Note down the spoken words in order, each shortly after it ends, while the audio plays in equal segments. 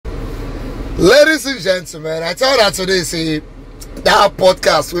Ladies and gentlemen, I tell that today, say, that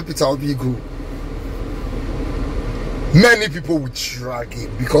podcast with Peter Obi go. Many people will drag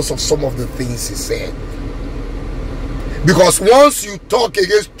it because of some of the things he said. Because once you talk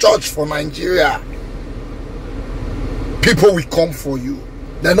against church for Nigeria, people will come for you.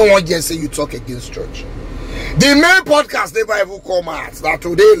 They don't want to say you talk against church. The main podcast never even come out. That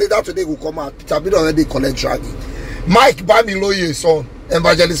today, later today will come out. Peter Obi already collect dragging. Mike Bamiloye's son,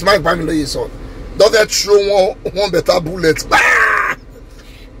 Evangelist Mike Bamiloye's son. Don't they throw one better bullet? Ah!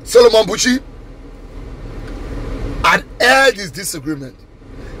 Solomon Bushi had aired his disagreement.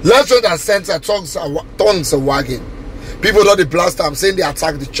 Left, right, and center, tongues are wagging. People don't blast him saying they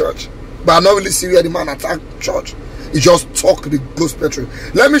attack the church. But I'm not really seeing where the man attacked the church. He just talk the gospel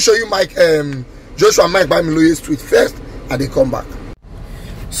truth. Let me show you Mike Joshua Mike Bamiloye's tweet first, and they come back.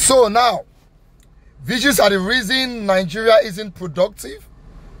 So now, vigils are the reason Nigeria isn't productive?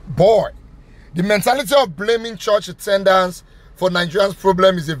 Boy, the mentality of blaming church attendance for Nigeria's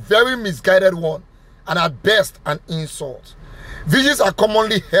problem is a very misguided one, and at best an insult. Vigils are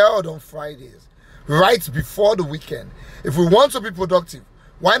commonly held on Fridays, right before the weekend. If we want to be productive,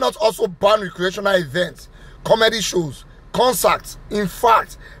 why not also ban recreational events, comedy shows, concerts? In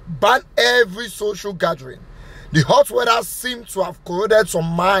fact, ban every social gathering. The hot weather seems to have corroded some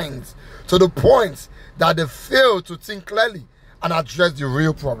minds to the point that they fail to think clearly and address the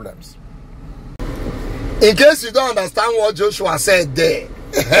real problems. In case you don't understand what Joshua said there,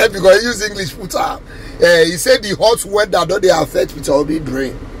 because he used English footer, he said the hot weather don't they affect Peter Obi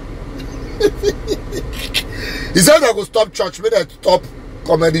brain. He said they could stop church, maybe they stop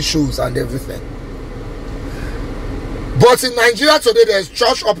comedy shows and everything. But in Nigeria today, there's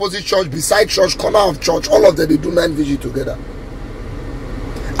church opposite church, beside church, corner of church. All of them, they do 9 vigil together.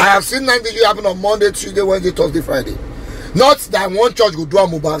 I have seen 9 vigil happen on Monday, Tuesday, Wednesday, Thursday, Friday. Not that one church will do a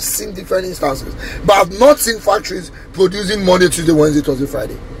move, I've seen different instances. But I've not seen factories producing Monday, Tuesday, Wednesday, Thursday,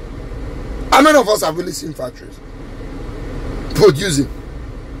 Friday. How many of us have really seen factories producing?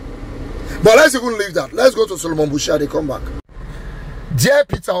 But let's even leave that. Let's go to Solomon Bushi. They come back. Dear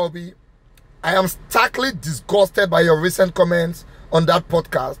Peter Obi, I am starkly disgusted by your recent comments on that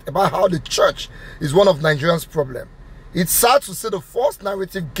podcast about how the church is one of Nigeria's problems. It's sad to see the false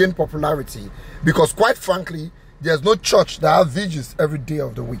narrative gain popularity because, quite frankly, there's no church that has vigils every day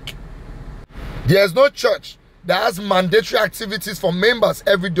of the week. There's no church that has mandatory activities for members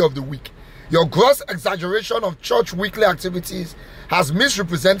every day of the week. Your gross exaggeration of church weekly activities has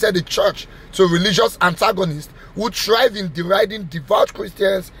misrepresented the church to religious antagonists who thrive in deriding devout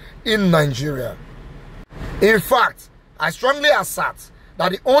Christians in Nigeria. In fact, I strongly assert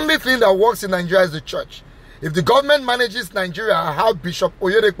that the only thing that works in Nigeria is the church. If the government manages Nigeria how Bishop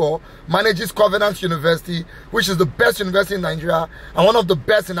Oyedepo manages Covenant University, which is the best university in Nigeria and one of the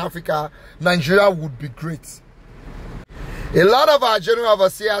best in Africa, Nigeria would be great. A lot of our general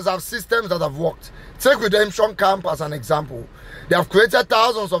overseers have systems that have worked. Take Redemption Camp as an example. They have created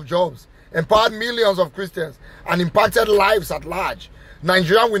thousands of jobs, empowered millions of Christians, and impacted lives at large.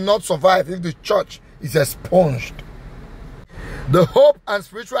 Nigeria will not survive if the church is expunged. The hope and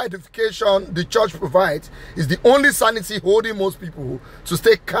spiritual edification the church provides is the only sanity holding most people to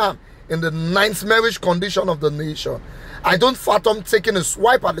stay calm in the nightmarish condition of the nation. I don't fathom taking a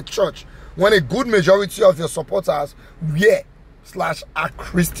swipe at the church when a good majority of your supporters are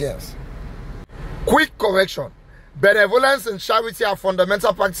Christians. Quick correction. Benevolence and charity are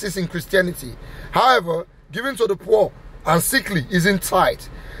fundamental practices in Christianity. However, giving to the poor and sickly isn't tithe.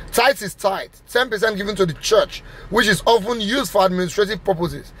 Tithe is tithe, 10% given to the church, which is often used for administrative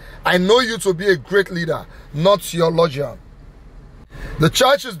purposes. I know you to be a great leader, not theologian. The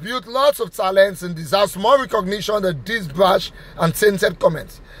church has built lots of talents and deserves more recognition than these brash and tainted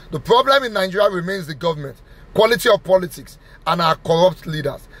comments. The problem in Nigeria remains the government, quality of politics, and our corrupt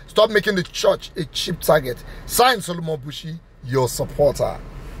leaders. Stop making the church a cheap target. Signed, Solomon Bushi, your supporter.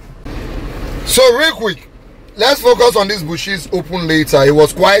 So real quick, let's focus on this Bushi's open later. He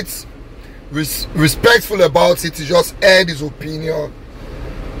was quite respectful about it. He just aired his opinion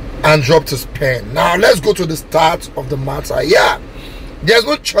and dropped his pen. Now let's go to the start of the matter. Yeah, there's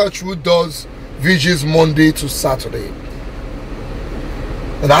no church who does vigils Monday to Saturday.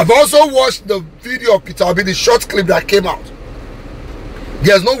 And I've also watched the video of Peter Obi, the short clip that came out.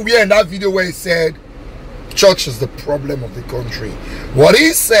 There's nowhere in that video where he said church is the problem of the country. What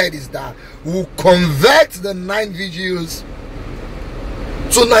he said is that we'll convert the 9 vigils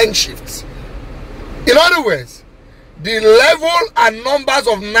to 9 shifts. In other words, the level and numbers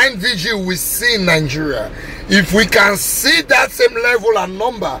of 9 vigil we see in Nigeria, if we can see that same level and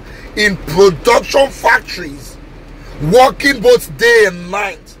number in production factories, working both day and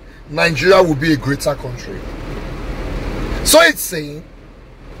night, Nigeria will be a greater country. So it's saying,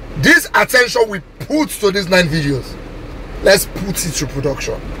 this attention we put to these 9 videos, let's put it to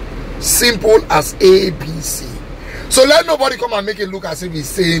production. Simple as ABC. So let nobody come and make it look as if he's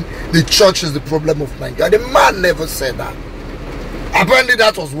saying the church is the problem of Nigeria. The man never said that. Apparently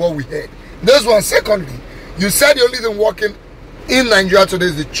that was what we heard. This one. Secondly, you said the only thing working in Nigeria today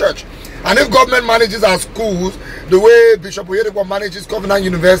is the church. And if government manages our schools the way Bishop Oyedepo manages Covenant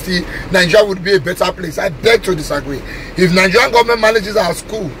University, Nigeria would be a better place. I beg to disagree. If Nigerian government manages our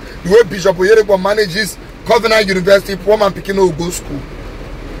school the way Bishop Oyedepo manages Covenant University, poor man picking will go school.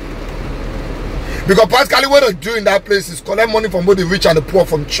 Because practically what they do in that place is collect money from both the rich and the poor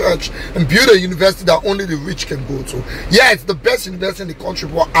from church and build a university that only the rich can go to. Yeah, it's the best university in the country,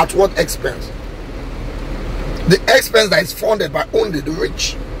 but at what expense? The expense that is funded by only the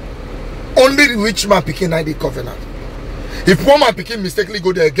rich. Only the rich man picking ID Covenant. If poor man picking mistakenly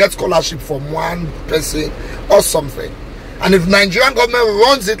go there, get scholarship from one person or something. And if Nigerian government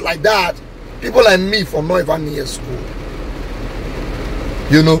runs it like that, people like me from not even near school.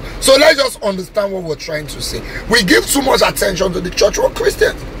 You know, so let's just understand what we're trying to say. We give too much attention to the church. We're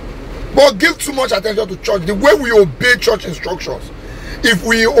Christians, but give too much attention to church. The way we obey church instructions, if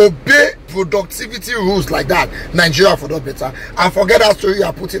we obey productivity rules like that, Nigeria for that better. And forget that story you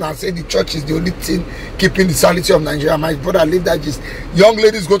are putting and say the church is the only thing keeping the sanity of Nigeria. My brother, leave that gist. Young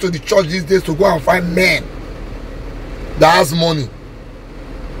ladies go to the church these days to go and find men that has money.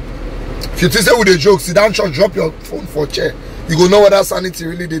 If you say with a joke, sit down church, drop your phone for a chair. You go know what that sanity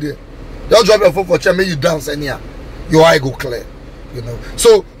really did there. Don't drop your phone for a chair, make you dance anyhow. Your eye go clear. You know.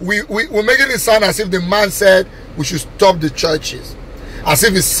 So we're making it sound as if the man said we should stop the churches. As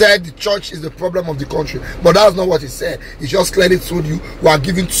if he said the church is the problem of the country. But that's not what he said. He just clearly told you we are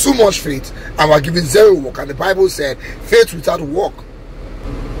giving too much faith and we are giving zero work. And the Bible said faith without work.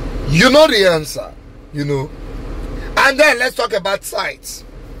 You know the answer. You know. And then let's talk about tithes.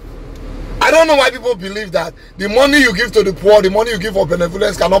 I don't know why people believe that the money you give to the poor, the money you give for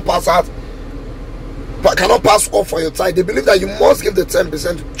benevolence cannot pass out, cannot pass off for your tithe. They believe that you must give the 10%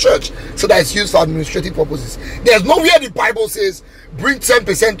 to church so that it's used for administrative purposes. There's nowhere the Bible says bring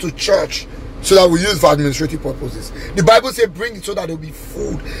 10% to church so that we use for administrative purposes. The Bible says bring it so that there will be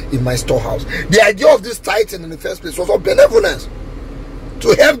food in my storehouse. The idea of this tithing in the first place was for benevolence,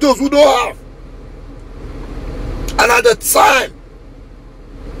 to help those who don't have. And at the time,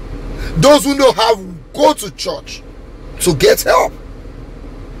 those who don't have will go to church to get help.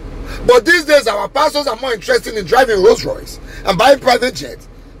 But these days, our pastors are more interested in driving Rolls Royce and buying private jets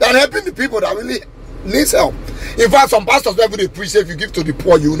than helping the people that really needs help. In fact, some pastors every day preach, if you give to the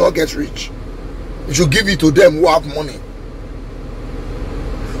poor, you will not get rich. You should give it to them who have money.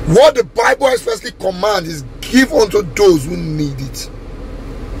 What the Bible especially commands is give unto those who need it.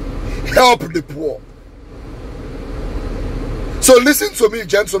 Help the poor. So listen to me,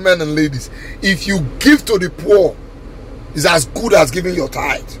 gentlemen and ladies. If you give to the poor, it's as good as giving your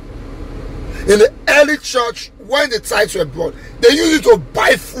tithe. In the early church, when the tithes were brought, they used it to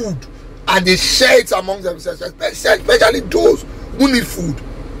buy food and they share it among themselves, especially those who need food.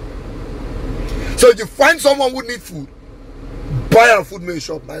 So if you find someone who needs food, buy a food in the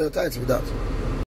shop, now your tithes with that.